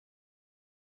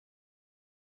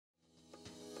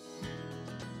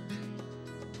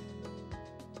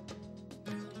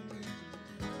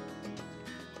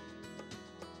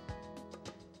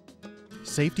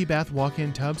Safety Bath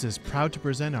Walk-In Tubs is proud to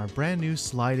present our brand new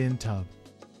slide-in tub.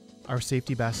 Our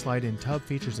Safety Bath slide-in tub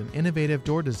features an innovative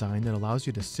door design that allows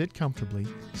you to sit comfortably,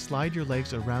 slide your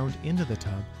legs around into the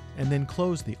tub, and then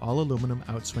close the all-aluminum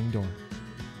outswing door.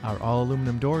 Our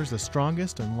all-aluminum door is the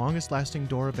strongest and longest-lasting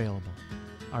door available.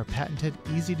 Our patented,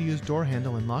 easy-to-use door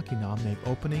handle and locking knob make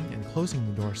opening and closing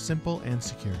the door simple and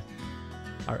secure.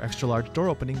 Our extra-large door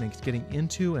opening makes getting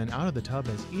into and out of the tub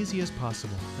as easy as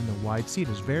possible, and the wide seat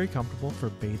is very comfortable for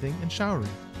bathing and showering.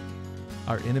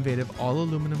 Our innovative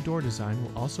all-aluminum door design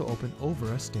will also open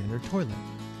over a standard toilet.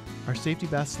 Our Safety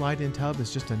Bath slide-in tub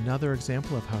is just another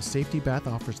example of how Safety Bath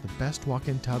offers the best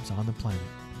walk-in tubs on the planet.